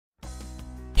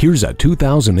Here's a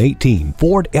 2018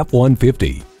 Ford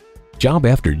F-150. Job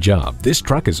after job, this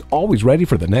truck is always ready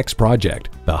for the next project.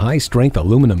 The high-strength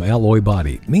aluminum alloy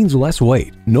body means less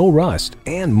weight, no rust,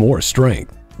 and more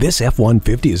strength. This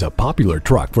F-150 is a popular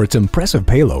truck for its impressive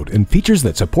payload and features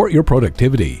that support your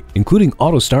productivity, including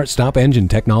auto start-stop engine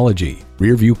technology,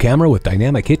 rear-view camera with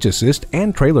dynamic hitch assist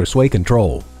and trailer sway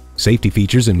control. Safety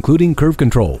features including curve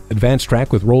control, advanced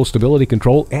track with roll stability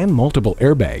control, and multiple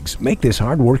airbags make this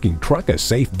hard-working truck a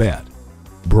safe bet.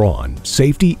 Brawn,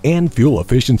 safety, and fuel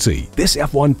efficiency. This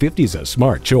F-150 is a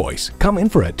smart choice. Come in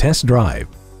for a test drive.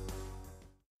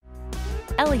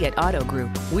 Elliott Auto Group.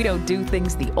 We don't do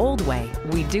things the old way,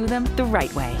 we do them the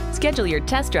right way. Schedule your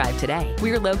test drive today.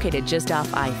 We're located just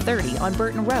off I-30 on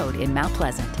Burton Road in Mount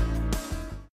Pleasant.